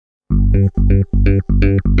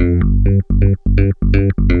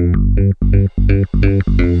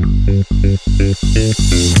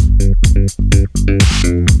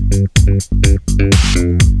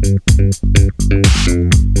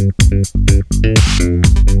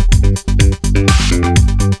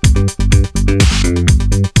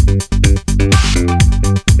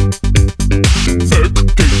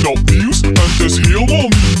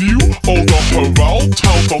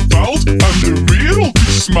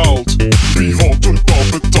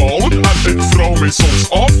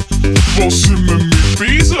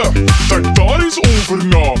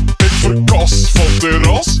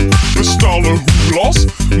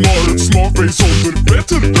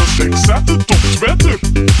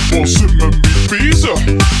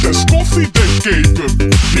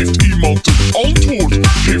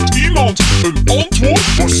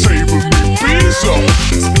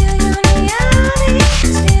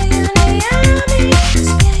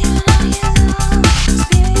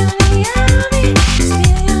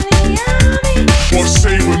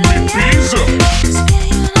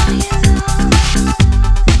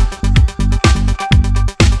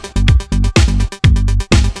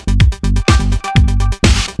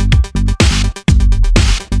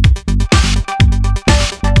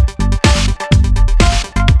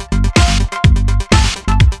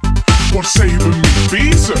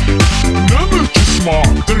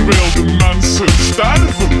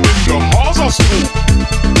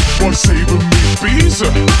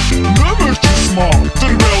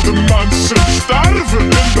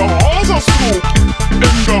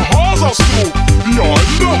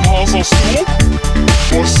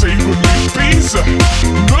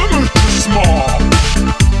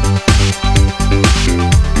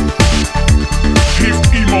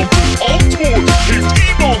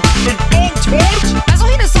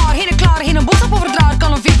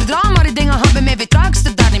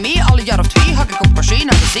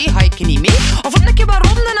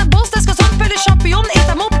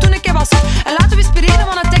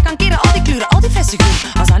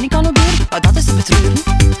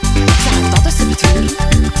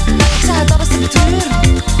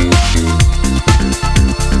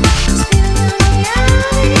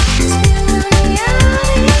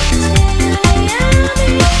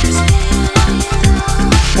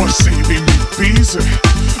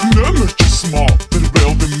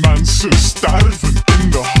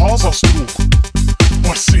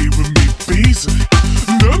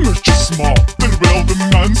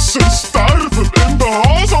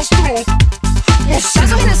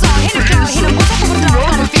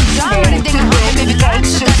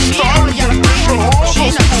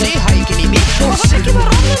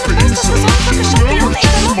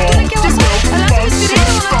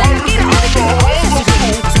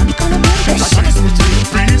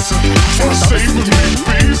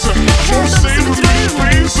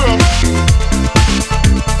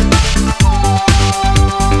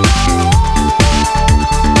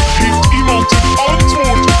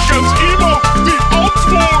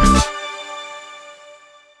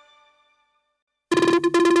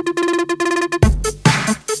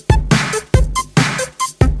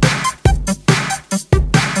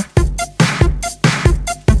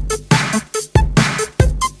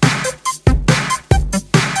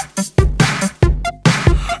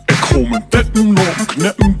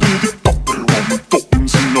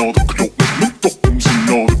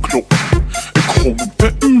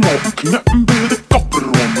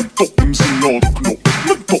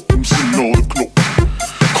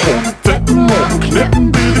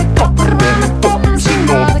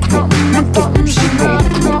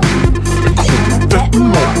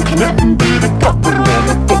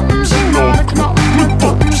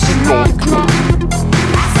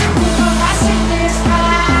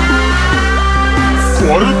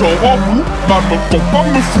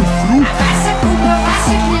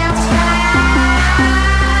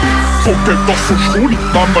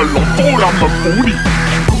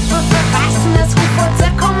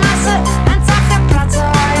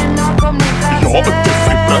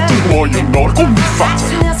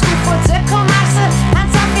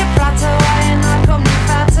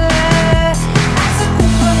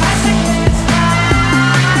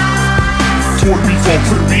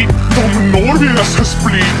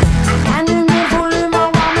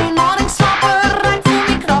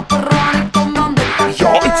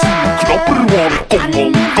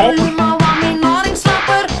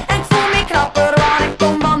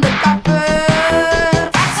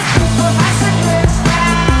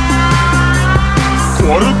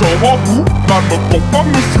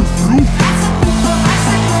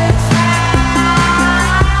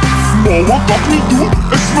Maar wat ik niet doe,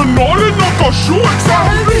 is mijn naren naar cachot. Ik zeg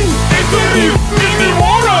hey wie, ik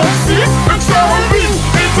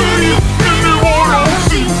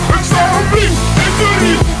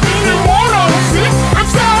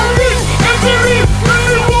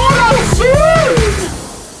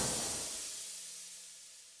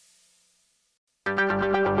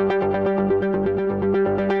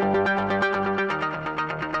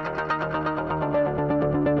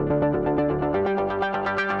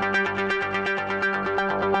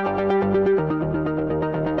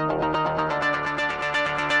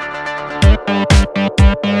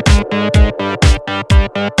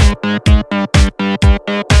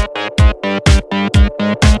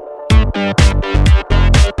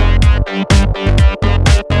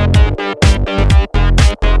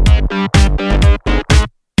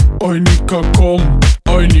Oinike kom,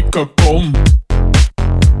 Oinike kom.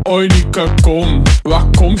 Oinike kom, waar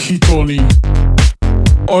kom je toch niet?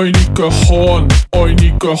 Oinike gaan,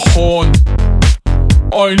 Oinike gaan.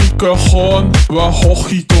 Oinike gaan, waar hoog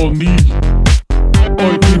je toch niet?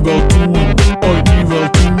 Ooit niet wel doen, ooit niet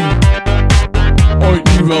wel doen. Ooit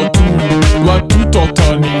niet wel doen, wat doet dat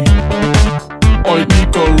dan niet? Ooit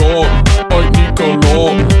niet laten, ooit niet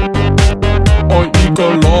laten. Ooit niet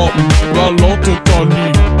laten, waar laat het dan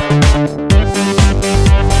niet?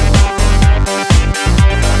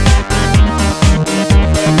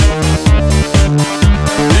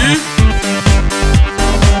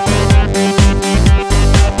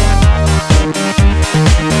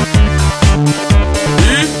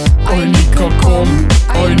 Oinike kom,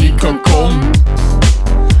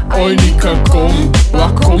 Oinike kom,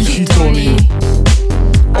 waar kom je toch niet?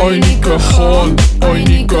 Oinike gaan,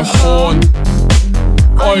 Oinike gaan.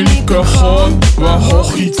 Oinike gaan, waar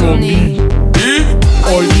hoog je toch niet?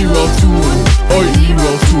 Ooit niet wel doen, ooit niet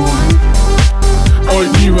wel doen.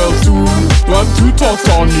 Ooit niet wel doen, wat doet dat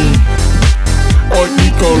dan niet? Ooit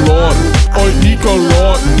niet laten, ooit niet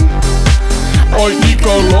laten. Ooit niet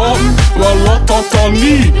laten, waar laat dat dan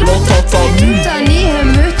niet? Laat dat dan niet? Je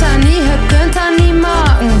moet dat niet, je kunt dat niet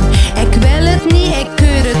maken. Ik wil het niet, ik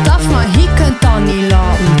keur het af, maar je kunt dat niet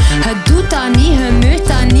laten. Je doet dat niet, je moet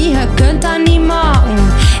dat niet, je kunt dat niet maken.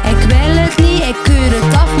 Ik wil het niet, ik keur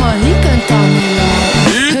het af, maar je kunt dat niet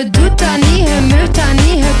laten. Je doet dat niet, je moet dat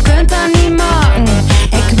niet, je kunt dat niet maken.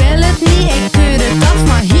 Ik wil het niet, ik keur het af,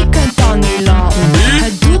 maar je kunt dat niet laten.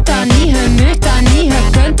 Je doet dat niet, je moet dat niet, je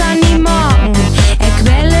kunt dat niet maken. Ik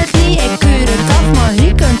wil het niet, ik keur het af, maar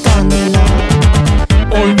je kunt dat niet laten.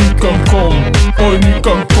 Oinike kom,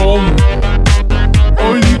 Oinike kom.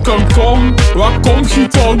 Oinike kom, waar kom je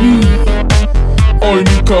dan niet?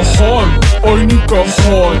 Oinike gaan, Oinike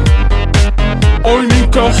gaan.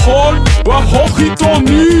 Oinike gaan, waar hoog je dan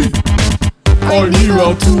niet? Ooit niet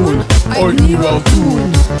wel doen, ooit niet wel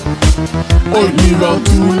doen. Ooit niet wel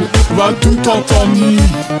doen, wat doet dat dan niet?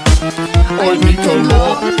 Ooit niet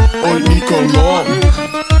laten, ooit niet laten.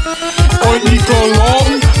 Ooit niet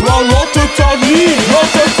laten, waar laat het dan niet?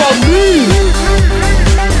 Laat het dan niet?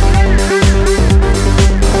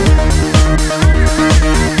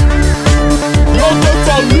 Laat het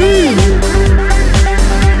dan niet?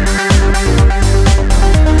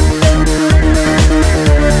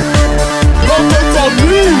 Laat het dan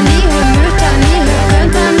niet? Je moet dat niet, je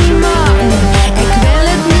kunt dat niet maken. Ik wil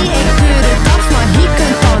het niet, ik keur het af, maar je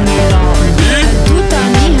kunt dat niet laten. Je doet dat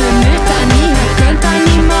niet,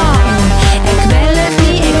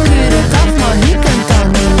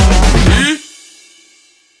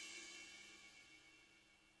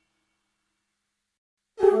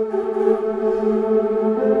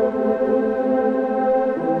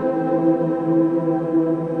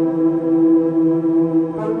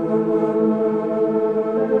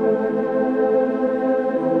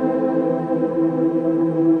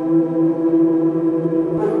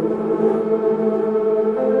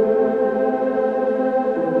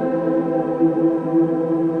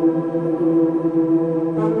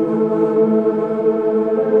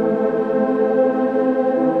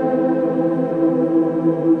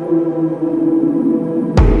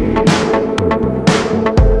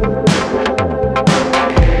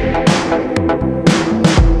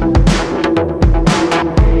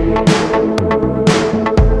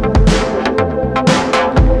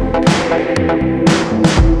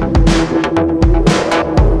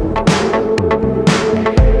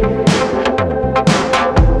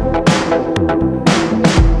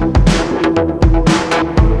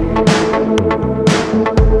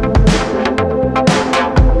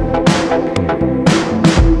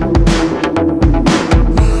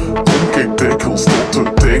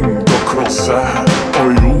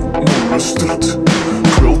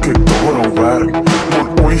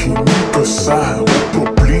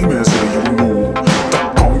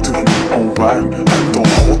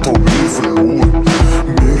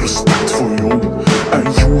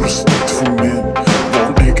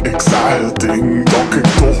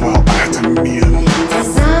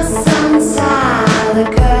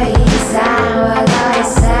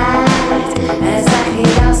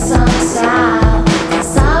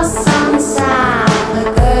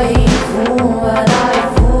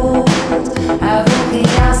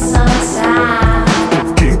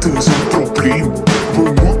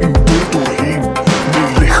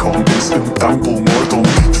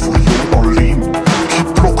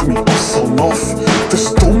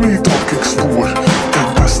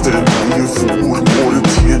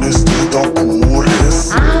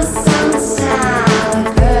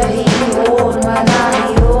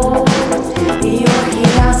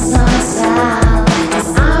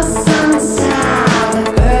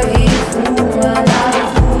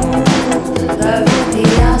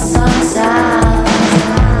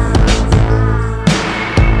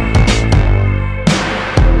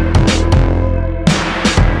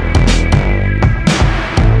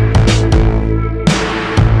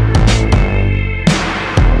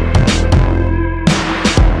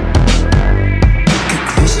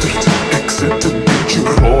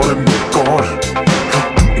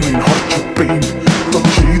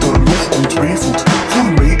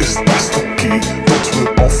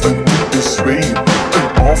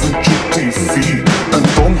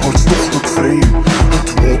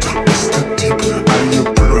 Het water is te diep en je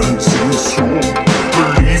bent zeer schoon.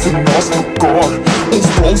 We leven naast elkaar, ons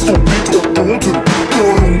plan stond niet op poten.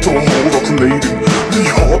 Waarom te al dat lijden, wie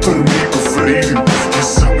had er mee bevreden?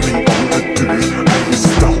 Je zet mij aan de deur en je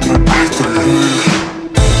stelt me echt teleur.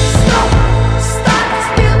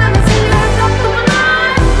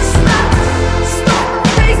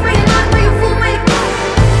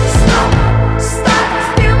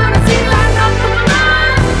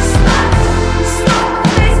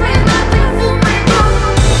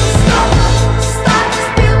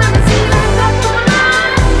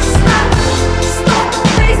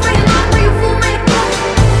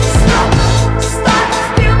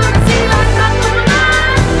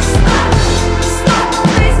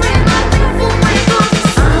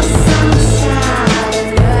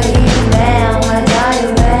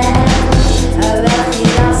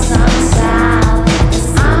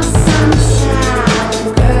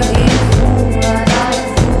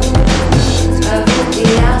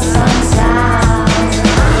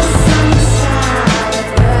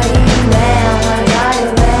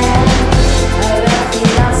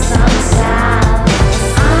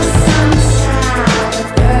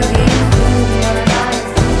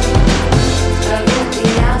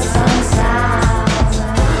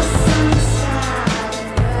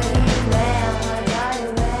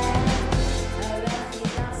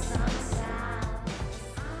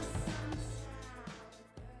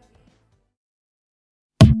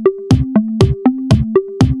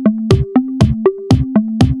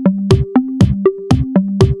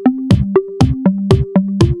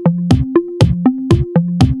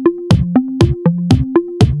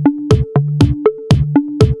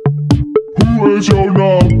 Hoe is jouw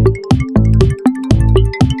naam?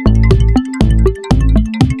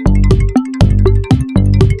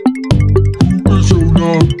 Hoe is jouw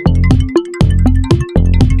naam?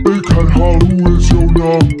 Ik herhaal, hoe is jouw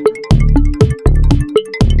naam?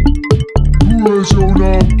 Hoe is jouw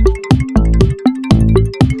naam?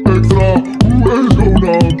 Ik vraag, hoe is jouw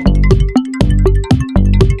naam?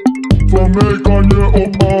 Van mij kan je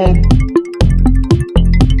op aan.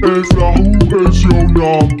 Ik vraag, hoe is jouw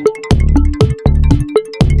naam?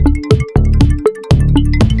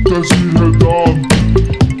 Het is hier gedaan.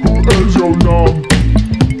 Hoe is jouw naam?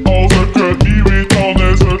 Als ik het niet weet, dan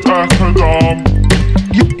is het echt gedaan.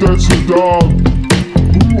 Het is gedaan.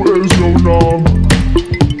 Hoe is jouw naam?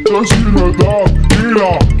 Het is hier gedaan.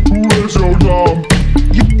 Hela, hoe is jouw naam?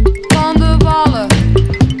 Van de Wallen.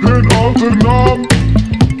 Geen achternaam.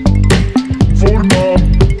 Voornaam,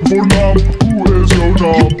 voornaam, hoe is jouw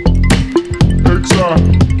naam? Ik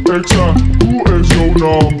zeg, hoe is jouw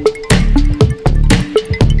naam?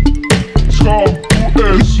 Schat,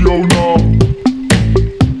 hoe is jouw naam?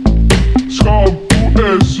 Schat,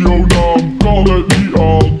 hoe is jouw naam? Kan het niet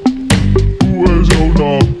aan. Hoe is jouw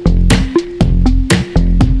naam?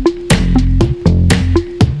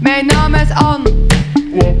 Mijn naam is Ann.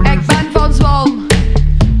 Ik ben van Zwam.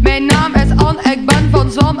 Mijn naam is Ann, ik ben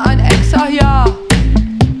van Zwam en ik zeg ja.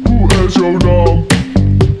 Hoe is jouw naam?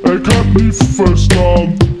 Ik heb niet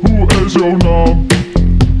verstaan. Hoe is jouw naam?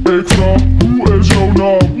 Ik vraag, hoe is jouw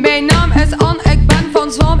naam? Mijn naam is Ann, ik ben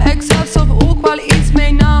van Zwam. Ik zeg zelf ook wel eens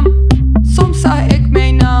mijn naam. Soms zeg ik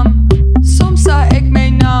mijn naam. Soms zeg ik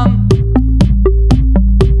mijn naam.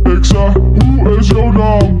 Ik zeg, hoe is jouw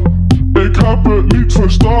naam? Ik heb het niet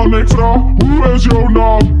verstaan. Ik vraag, hoe is jouw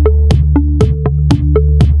naam?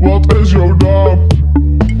 Wat is jouw naam?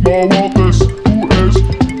 Maar wat is, hoe is?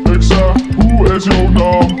 Ik zeg, hoe is jouw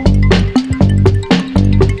naam?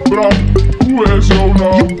 Vraag, hoe is jouw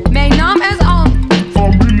naam? Mijn naam is Ann.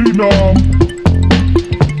 Familienaam.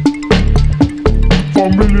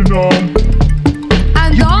 Familienaam.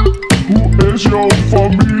 En dan? Hoe is jouw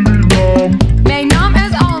familienaam? Mijn naam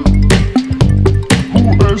is Ann.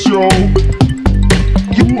 Hoe is jouw?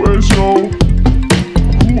 Hoe is jouw?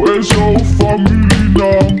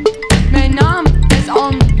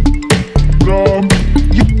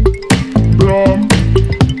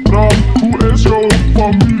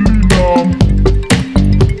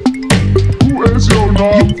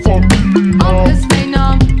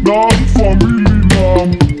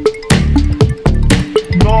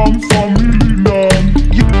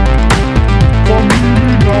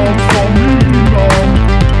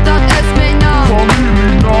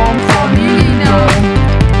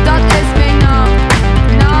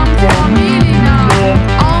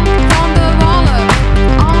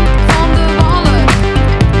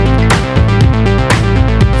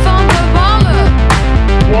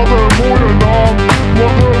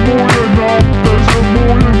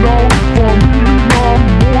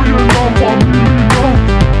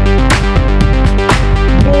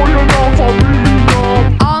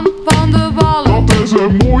 is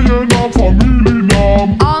een mooie naam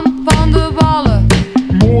familienaam. Ann van de Wallen.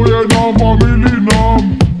 Mooie naam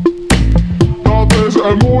familienaam. Dat is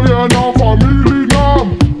een mooie naam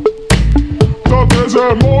familienaam. Dat is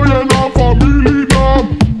een mooie naam familienaam.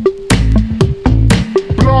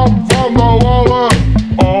 Bram van de Wallen.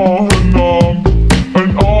 Aangenaam.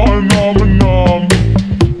 Een aangename naam.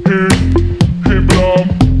 Hey Bram,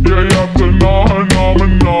 jij hebt een aangename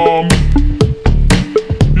naam.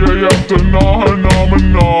 Jij hebt een aangename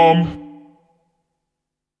naam.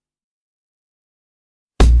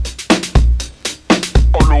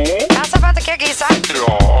 Hallo? Ja, ça va, kijk eens aan.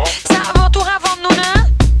 Ja, Zeg, wat toe gaan van doen, hè?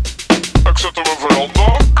 ik zit op een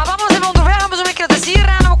veranda. Ah, we zijn onderweg, gaan we zo een keer de zier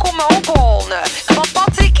aan en we komen ophalen. Want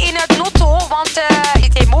Patrick in het notto, want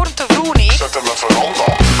het is morgen te vroeg, niet? Ik zit op een veranda.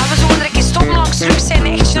 En we zullen er een keer stoppen langs Lux en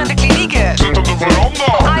Echtje naar de kliniek. Ik zit op de veranda.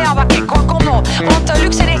 Ah ja, maar kijk, kom nou. Want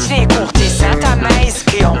Lux en Echtje niet kort is, hè? Dat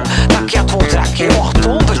meisje, jong. Dat kan het wel trekken, joh.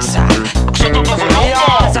 800 zijn. Ik zit op de veranda.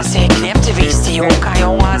 Ja, dat is knip te wezen, jong.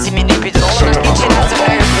 Jongen, als je me niet bedrollen, dan eet je naar zijn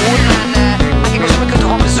eigen voeren. En ik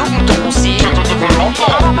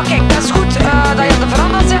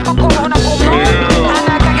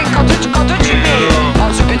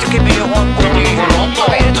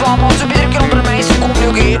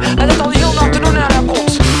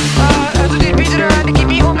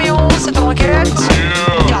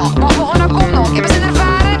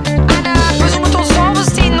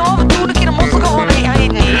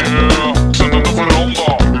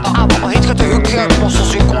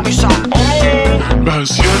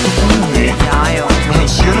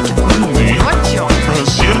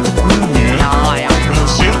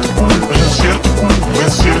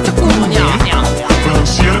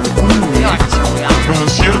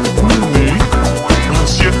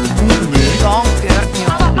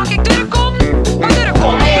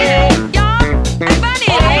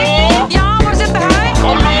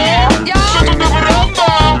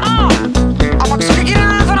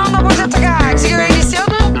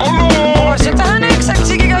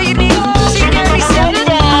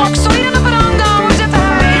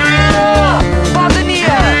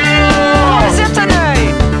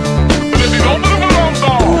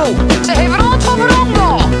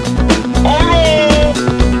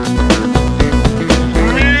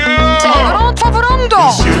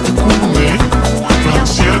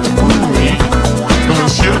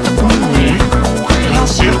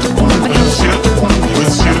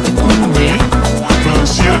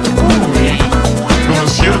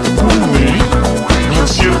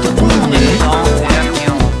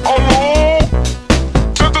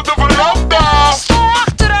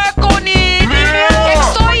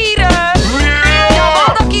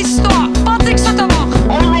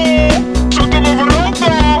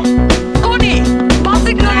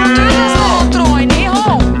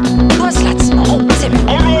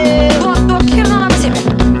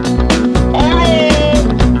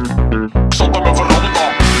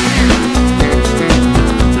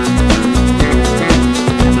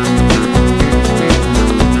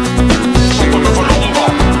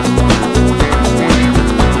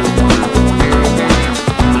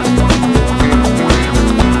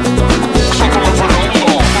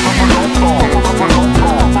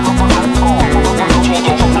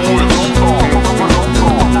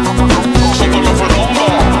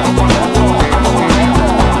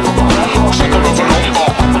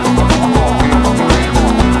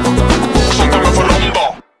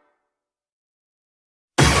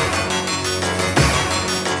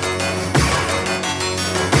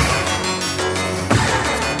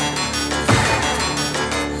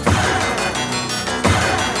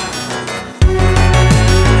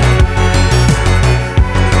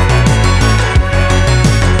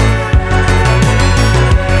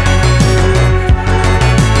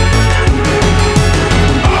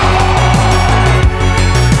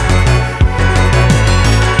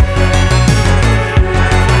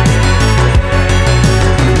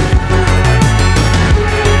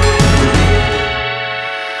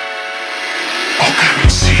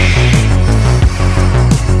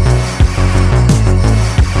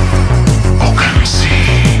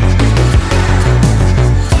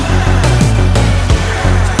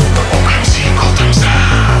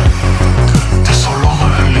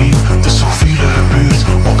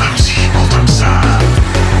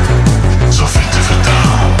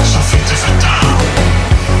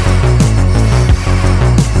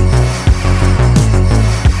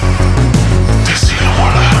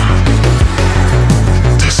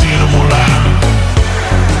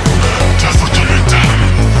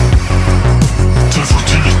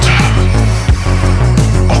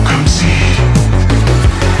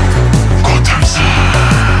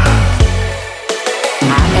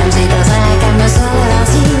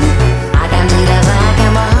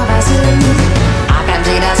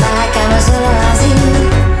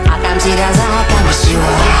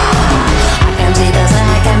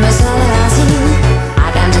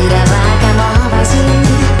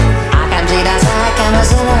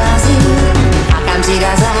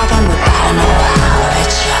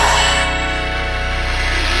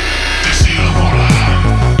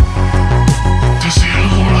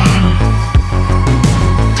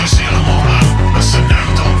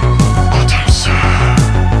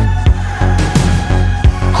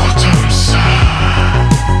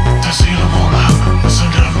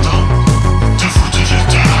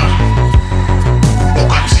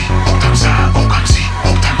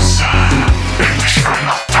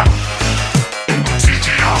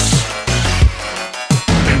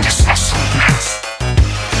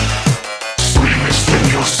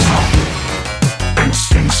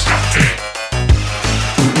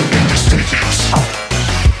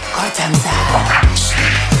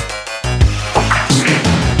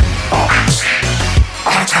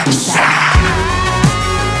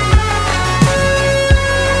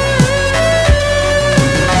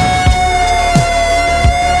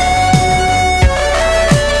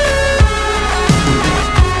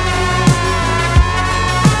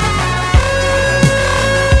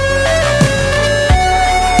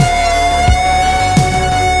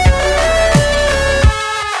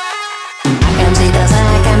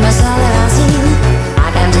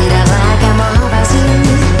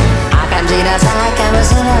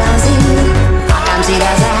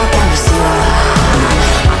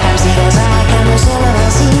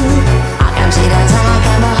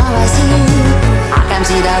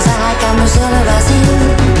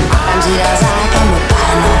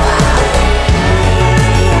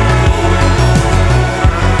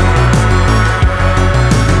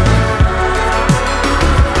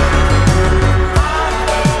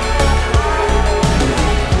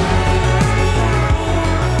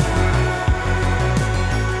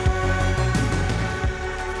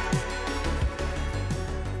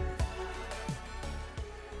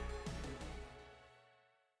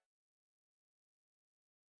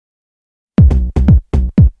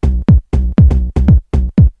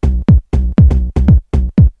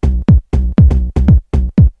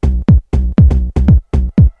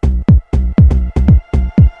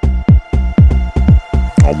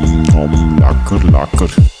Lakker,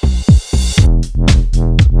 lakker.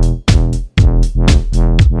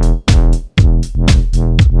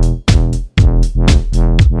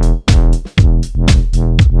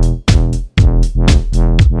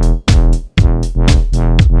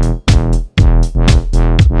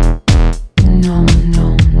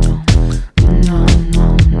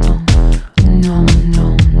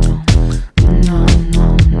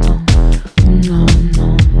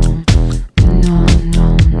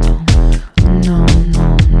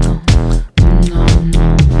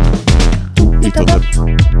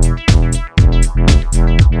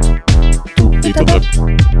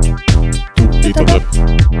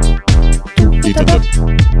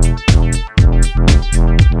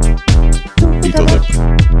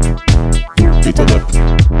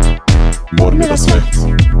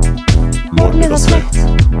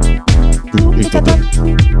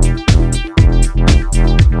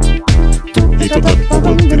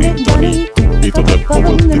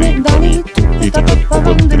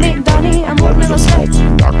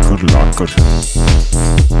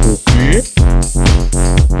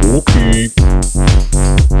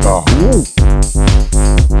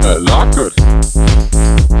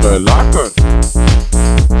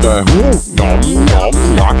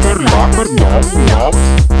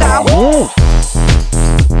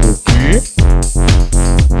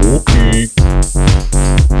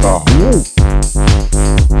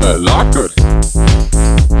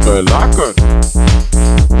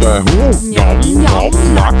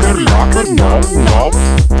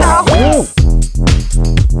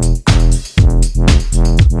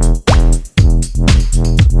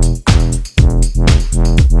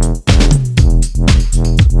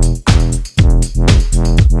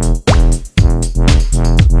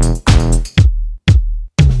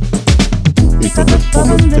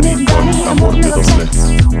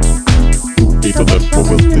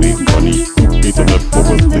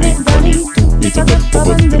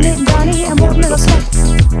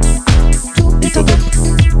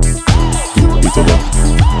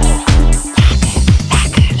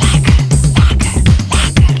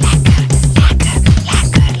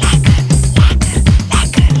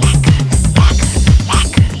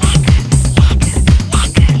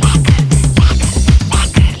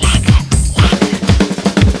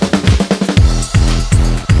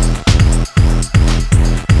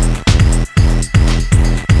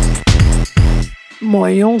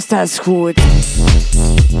 Mooi jongens, dat is goed.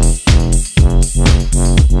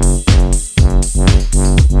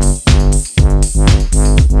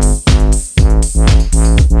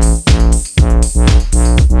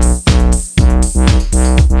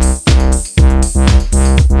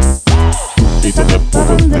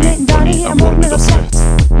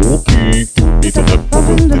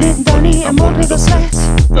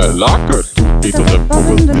 Lekker. Eten de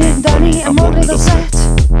poppen, Danny en morgen dat zegt.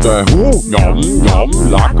 Tahoe, nam, nam,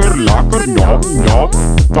 lekker, lekker, nam, nam,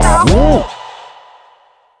 tahoe.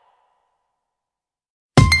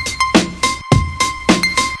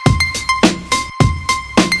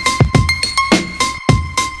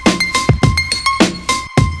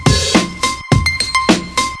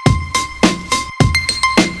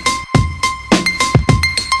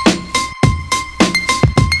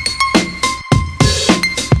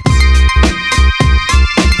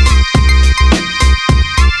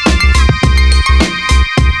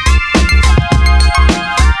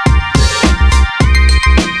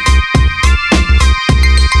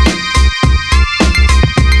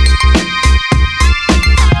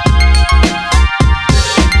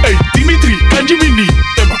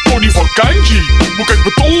 Kenji, moet ik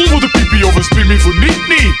betalen voor de pipi of een streaming voor niet?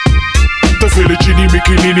 Te veel genie,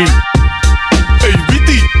 Mickey. Hey,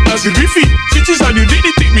 Witty, als er wifi, fietsjes zijn hier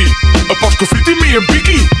niet me. Een pakje frieten mee een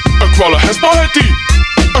bikkie, ik wil een hespagetti.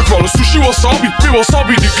 Ik wil een sushi wasabi, met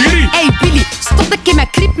wasabi nigiri. Hey Billy, stop een keer met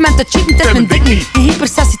kriep met de cheaten, dat is mijn dik niet. Die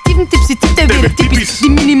hypersensitieve tipsy tieten weer typisch. Die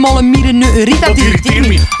minimale mieren neuriet, dat irriteert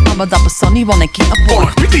me. Maar dat bestaat niet, want ik eet een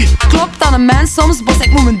pork. Klopt aan een mens soms, bos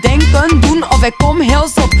ik moet mijn ding kunnen doen of ik kom heel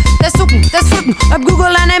zot. Test zoeken, test vroeten, op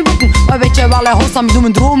Google en in boeken. Maar weet je wel, host aan doen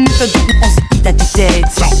mijn droom niet te doen. Onze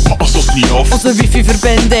identiteit, dat past ons niet af. onze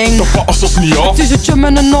wifi-verbinding, dat past ons niet af. Het tussentje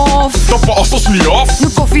met een hoofd, dat past ons niet af.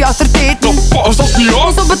 een koffie achter het eten, dat past ons niet af.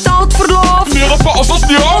 onze betaald verlof, Nee, dat past ons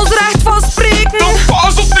niet af. ons recht van spreken, Dat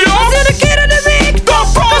past ons niet af. een keer in de week,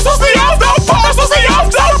 Dat past ons niet af. Dat past ons niet af.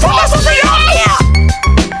 Dat past ons niet af. ja.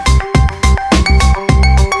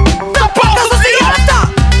 Dat past ons niet af,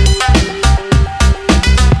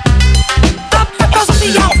 dat past ons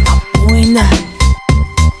niet af, dat boeiende.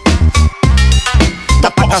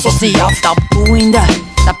 Dat past ons niet af, dat boeiende.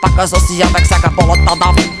 Dat pakken ze sie af. Ik zeg een bollet dat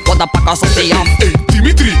af, want dan pakken ze sie af. Hey,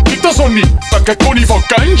 Dimitri, kijk dat zo niet. Dat kijk Connie van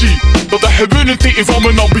Kenji. Dat hij gewonnen tegen van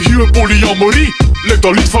mijn ambiguë polyamorie. Lijkt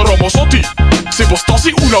dat lied van Ramazzotti.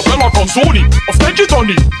 Sebastasi una bella canzoni. Of denk je dan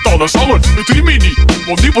niet? Dan een zanger, het Rimini.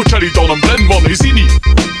 Want die Bocelli dan een blend van Hezini.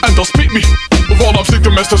 En dat spijt me. Waarom zit de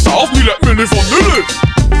meester zelf niet let me nu van nullen?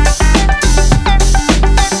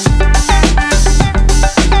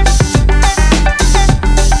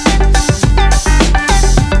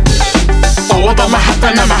 Alwadamehetten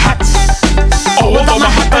in mijn het.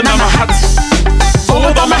 Alwadamehetten in mijn het.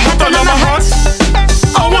 Alwadamehetten in mijn het.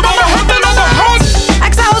 Alwadamehetten in mijn het.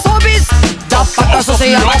 Ik zeg ons hobby's. Dat pakken ze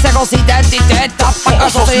sie af. Ik zeg ons identiteit. Dat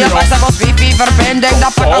pakken ze sie af. Ik zeg ons wifi-verbinding.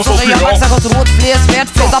 Dat pakken ze sie af. Ik zeg ons rood vlees, wit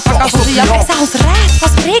vlees. Dat pakken ze sie af. Ik zeg ons recht van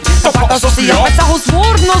spreek. Dat pakken ze sie af. Ik zeg ons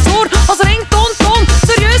woorden, ons oor, ons ring, toon, toon.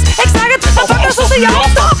 Serieus, ik zeg het. Dat pakken ze sie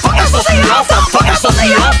af. Dat pakken ze sie af. Dat pakken ze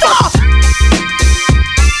sie af.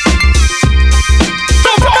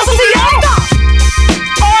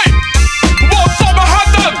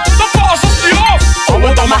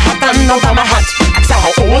 Alwadamehetten, Alwadamehetten. Ik zeg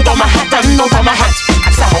Alwadamehetten,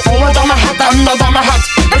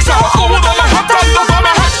 Alwadamehetten. Ik zeg Alwadamehetten,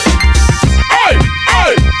 Alwadamehetten. Hey,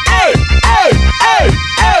 hey, hey, hey, hey,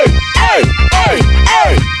 hey, hey, hey,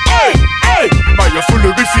 hey, hey, hey. Maar je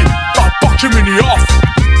volle wifi, dat pak je me niet af.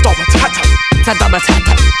 Dat met hetten. Dat met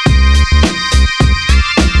hetten.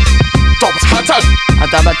 Dat met hetten.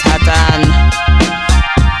 Dat met hetten.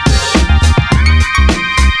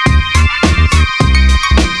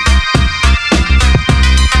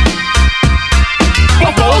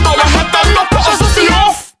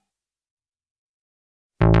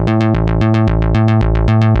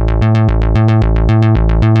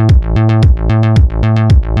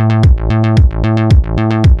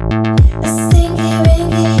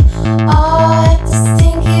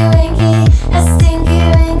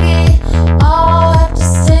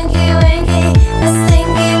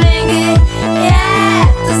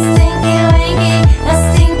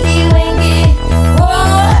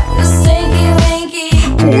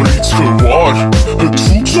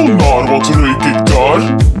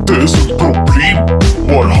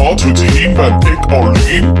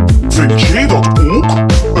 Vind jij dat ook?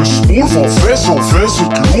 Een spoor van vis of vis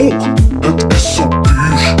het rook. Het is zo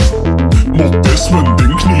puur, maar het is mijn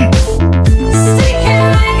ding niet. Stinky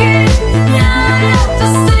Winky, ja, de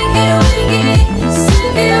Stinky Winky.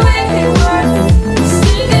 Stinky Winky world,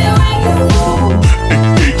 Stinky Winky world. Ik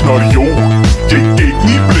kijk naar jou, jij kijkt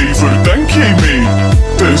niet blijven, denk jij mee?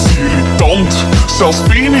 Het is irritant, zelfs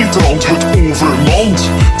penetrant, het overmand.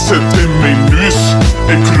 Zit in mijn neus,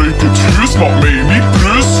 ik ruik het huis, maar mij niet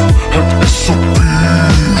preus. Het is zo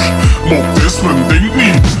puur, maar het is mijn ding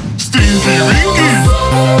niet. Stinky Winky,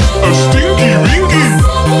 een Stinky Winky.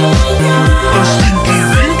 Een Stinky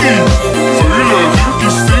Winky, vuile Winky,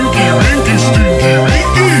 Stinky Winky, Stinky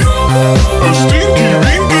Winky. Een Stinky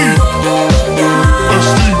Winky, een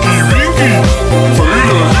Stinky Winky,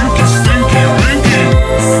 vuile Winky, Stinky Winky.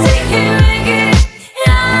 Stinky Winky,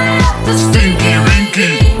 ja, de Stinky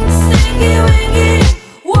Winky, Stinky Winky,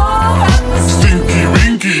 wow, Stinky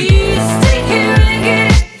Winky, Stinky Winky,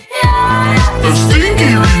 ja, een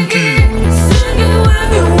Stinky Winky. Stinky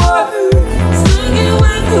Winky world, Stinky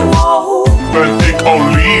Winky wow. Ben ik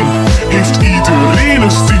alleen? Heeft iedereen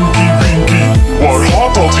een Stinky Winky? Waar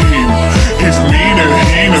gaat dat heen? Heeft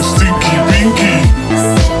menigeen een Stinky Winky?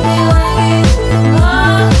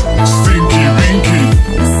 Stinky Winky.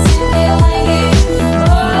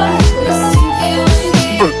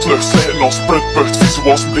 Buttelig slijten als pretpucht, vieze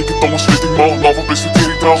was, blikken tongen, slitting, maag, navel,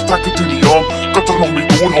 biscuitering, draag, trek het u niet aan. Kan er nog mee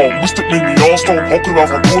doorgaan, moest het me niet aanstaan, hok er wel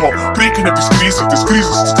van doorgaan. Breken, het is crisis, het is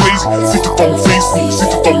crisis, het is crazy. Ziet het dan mijn face niet,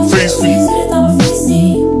 ziet het dan mijn face niet.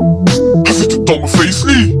 Hij ziet het dan mijn face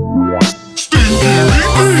niet. Stinky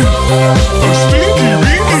Winky, een Stinky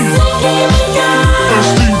Winky. Een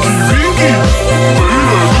Stinky Winky,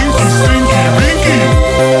 vuile Winky, Stinky Winky.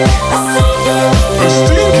 Een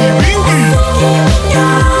Stinky Winky,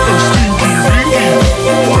 een Stinky Winky.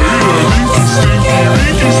 Vuile Winky, Stinky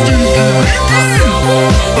Winky, Stinky Winky.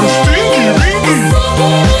 Een Stinky Winky,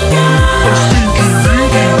 een Stinky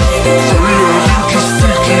Winky. Vuile Winky,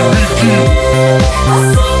 Stinky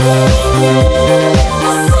Winky.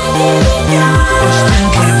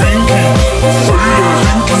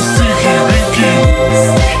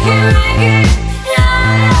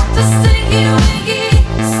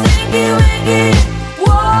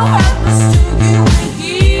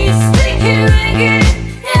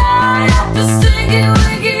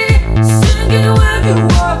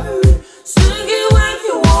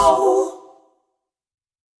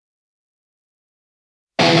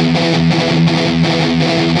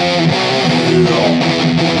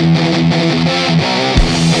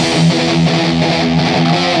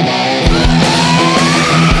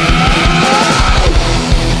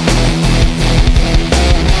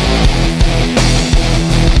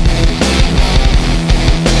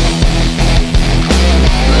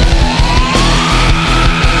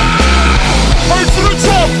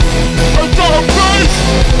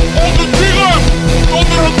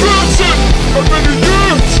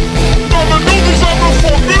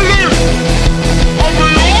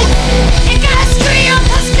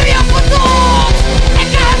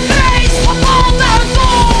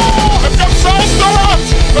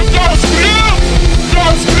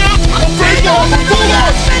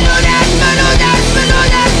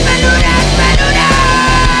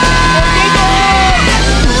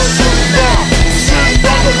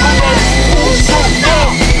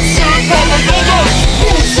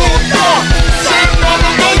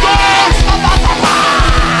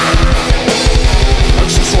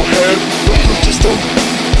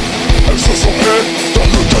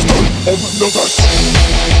 Dat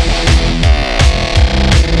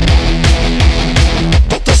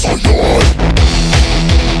is al jij.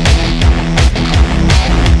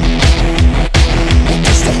 Dat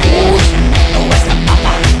is toch mooi. Hoe is de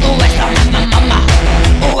mama? Hoe is de mama?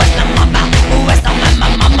 Hoe is de mama? Hoe is de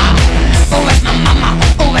mama? Hoe is de mama?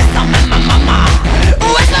 Hoe is de mama?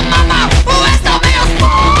 Hoe is de mama? Hoe is de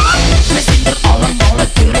wereldsport? We zijn er allemaal de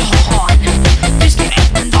deuren gegaan. Dus geen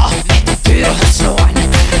echte dag met de deuren gesloten.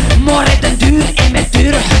 Maar het een duur en met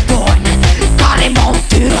deuren gedaan. Kan iemand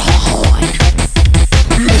deuren gegaan.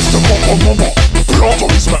 Meester mama, praat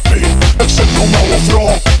toch eens met mij. Ik zeg nou wel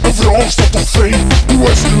een vrouw is dat toch fijn.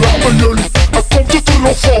 Hoe is het nu aan bij jullie? En komt het er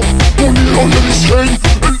nog van? Wanneer al jullie schijn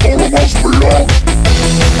in allemaal belang.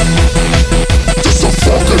 Het is toch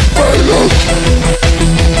fucking veilig.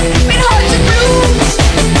 Mijn hart is bloed.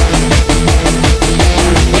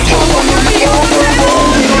 Het gaat aan jullie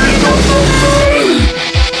allemaal, jullie doen het mee.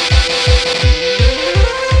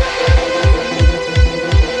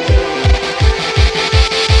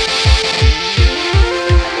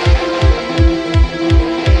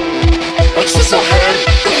 Ik zie zo heen,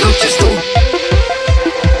 de groetjes doen.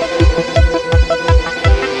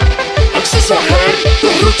 Ik zie zo heen, de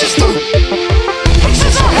groetjes doen. Ik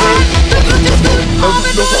zie zo heen, de groetjes doen.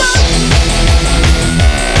 En nog eens.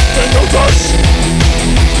 En nog eens.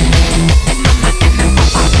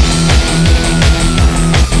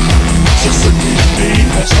 Ze zit niet mee,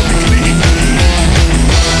 als aan de knie.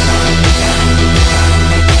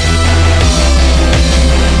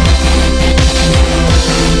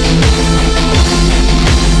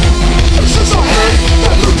 Ik zie zo heen, de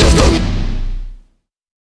groetjes doen.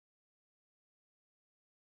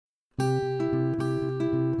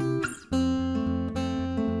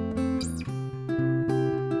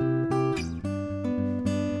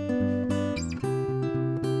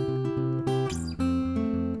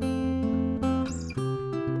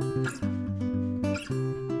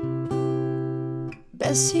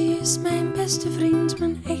 Bessie is mijn beste vriend,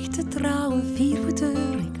 mijn echte trouwe viervoeter.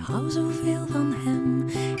 Ik hou zoveel van hem,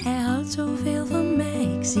 hij houdt zoveel van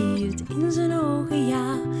mij. Ik zie het in zijn ogen,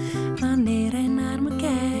 ja, wanneer hij naar me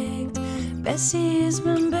kijkt. Bessie is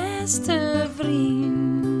mijn beste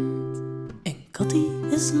vriend. En Katty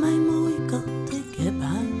is mijn mooie kat, ik heb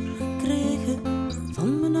haar gekregen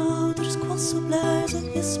van mijn ouders. Ik was zo blij,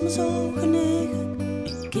 ze is me zo genegen.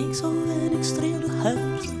 Ik keek zo en ik streelde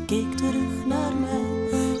haar, ze keek terug naar mij.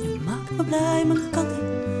 Je maakt me blij, mijn Katty,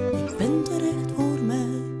 ik ben terecht voor mij.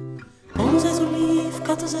 Honden zijn zo lief,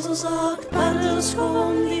 katten zijn zo zacht, paarden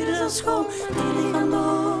schoon, dieren zijn schoon. Dieren die gaan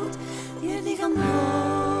dood, dieren die gaan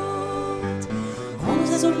dood. Honden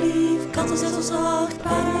zijn zo lief, katten zijn zo zacht,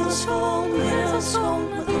 paarden zijn schoon, dieren zijn schoon.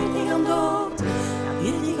 Maar dieren die gaan dood,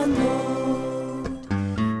 dieren die gaan dood.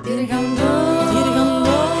 Dieren gaan dood, Dieren gaan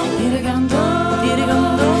dood, dieren gaan dood, dieren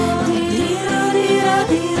gaan dood. Dieren, dieren,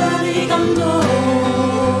 dieren, die gaan dood.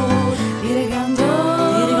 dieren gaan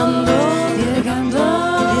dood, Dieren gaan dood, dieren gaan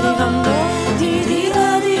dood, dieren gaan dood.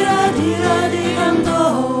 Dieren, dieren, dieren, die gaan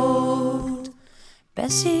dood.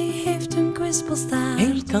 Bessie heeft een kwispel staan.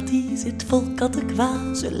 Heel Katty zit vol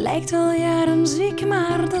kattenkwaad. Ze lijkt al jaren ziek,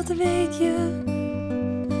 maar dat weet je.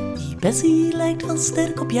 Die Bessie lijkt wel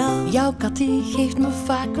sterk op jou. Jouw Katty geeft me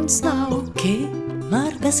vaak een snauw. Oké,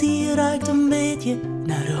 maar Bessie ruikt een beetje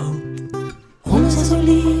naar rood. Honden zijn zo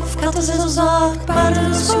lief, katten zijn zo zacht,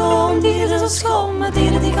 paarden zijn schoon, dieren zijn zo schoon. Maar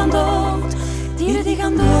dieren die gaan dood, dieren die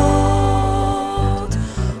gaan dood.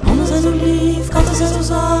 Honden zijn zo lief, katten zijn zo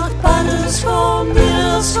zacht, paarden zijn schoon, dieren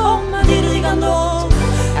zijn schoon. Maar dieren die gaan dood,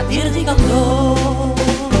 ja, dieren die gaan dood.